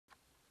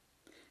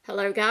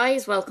Hello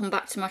guys, welcome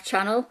back to my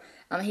channel.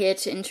 I'm here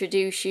to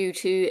introduce you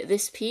to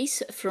this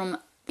piece from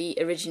the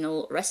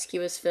original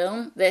Rescuers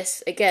film.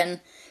 This,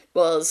 again,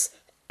 was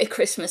a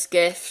Christmas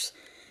gift.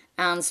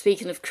 And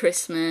speaking of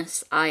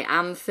Christmas, I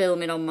am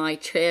filming on my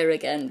chair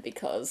again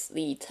because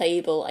the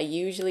table I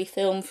usually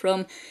film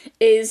from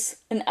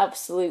is an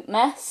absolute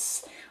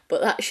mess.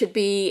 But that should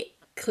be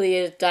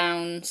cleared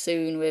down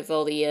soon with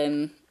all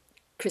the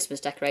Christmas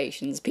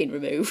decorations being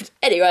removed.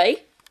 Anyway.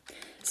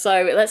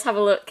 So let's have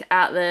a look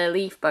at the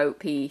leaf boat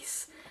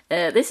piece.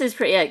 This is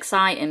pretty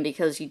exciting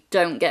because you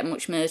don't get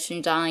much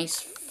merchandise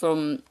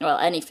from, well,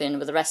 anything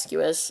with the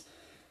Rescuers.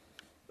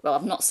 Well,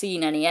 I've not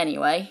seen any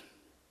anyway.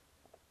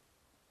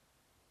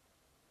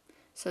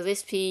 So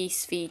this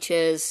piece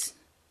features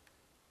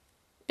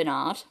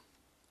Bernard,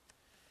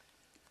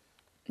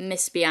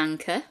 Miss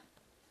Bianca,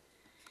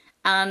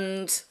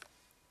 and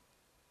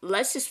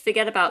let's just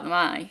forget about the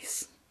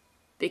mice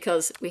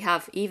because we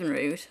have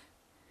Evenrude,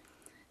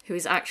 who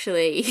is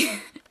actually,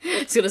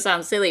 it's going to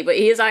sound silly, but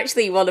he is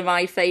actually one of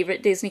my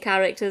favourite Disney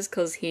characters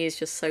because he is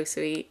just so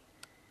sweet.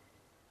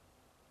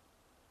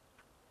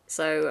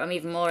 So I'm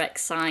even more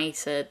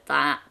excited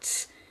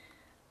that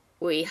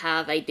we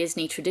have a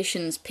Disney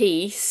Traditions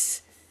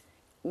piece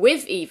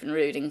with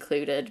Evenrude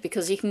included,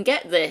 because you can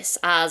get this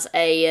as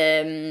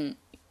a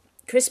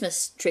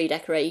Christmas tree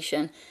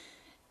decoration.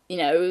 You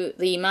know,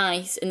 the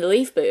mice in the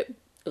leaf boat?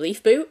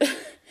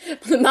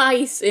 The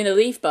mice in a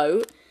leaf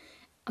boat.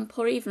 And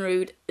poor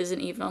Evenrude isn't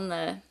even on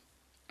there,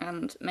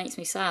 and makes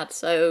me sad.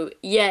 So,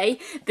 yay.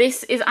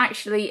 This is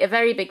actually a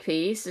very big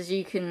piece, as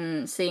you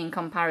can see in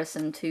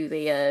comparison to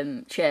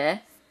the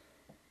chair.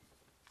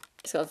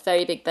 It's got a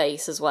very big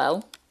base as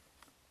well.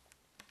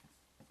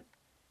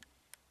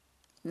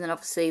 And then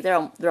obviously they're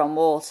on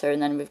water,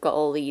 and then we've got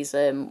all these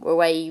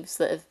waves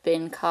that have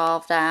been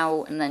carved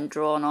out and then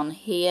drawn on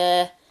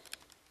here.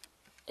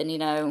 And you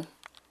know,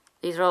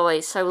 these are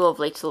always so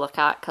lovely to look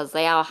at because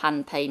they are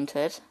hand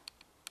painted.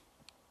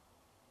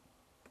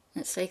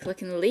 Let's take a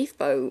look in the leaf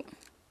boat.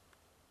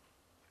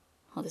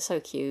 Oh, they're so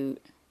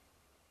cute.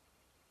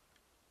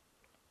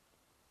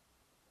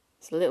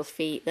 There's little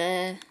feet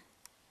there.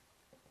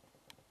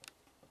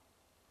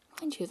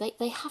 Mind you,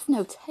 they have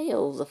no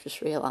tails, I've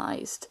just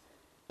realised.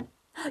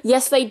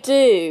 Yes, they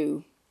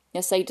do.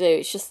 Yes, they do.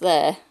 It's just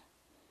there.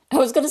 I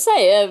was going to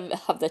say,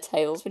 have their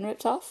tails been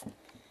ripped off?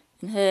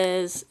 And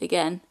hers,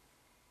 again,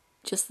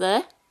 just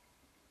there.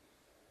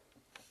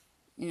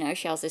 You know,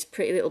 she has this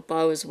pretty little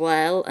bow as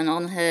well, and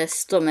on her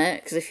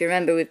stomach, because if you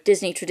remember with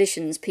Disney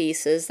Traditions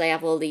pieces, they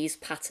have all these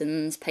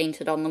patterns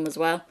painted on them as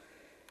well.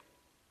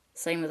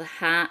 Same with the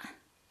hat.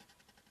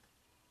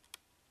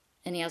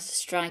 And he has a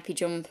stripy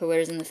jumper,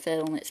 whereas in the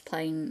film it's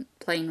plain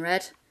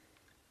red.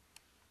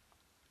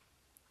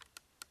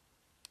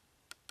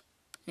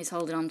 He's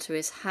holding on to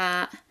his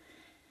hat,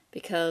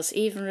 because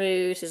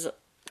Evenrude is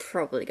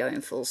probably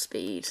going full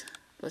speed.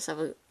 Let's have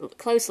a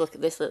close look at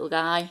this little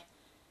guy,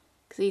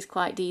 because he's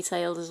quite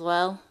detailed as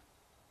well.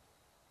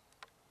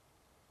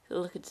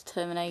 Look at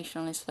determination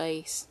on his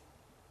face.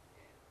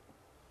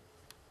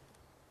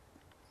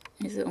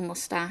 His little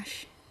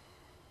moustache.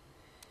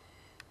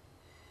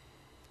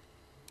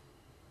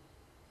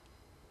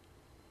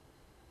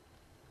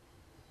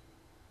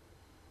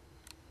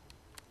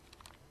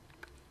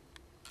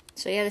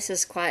 So yeah, this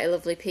is quite a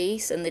lovely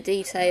piece, and the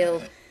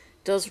detail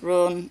does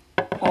run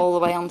all the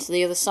way onto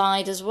the other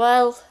side as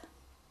well.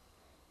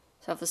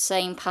 So I have the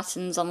same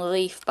patterns on the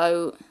leaf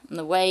boat and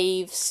the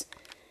waves.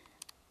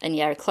 And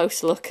yeah, a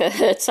close look at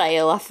her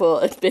tail I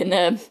thought had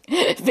been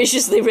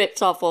viciously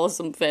ripped off or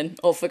something,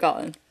 or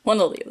forgotten. One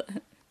or the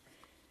other.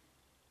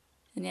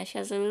 And yeah, she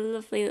has a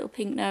lovely little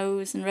pink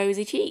nose and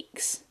rosy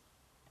cheeks.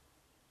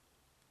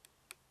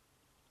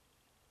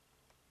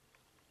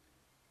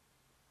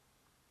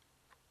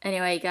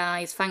 Anyway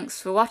guys, thanks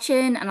for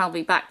watching, and I'll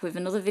be back with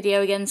another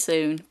video again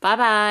soon. Bye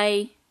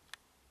bye!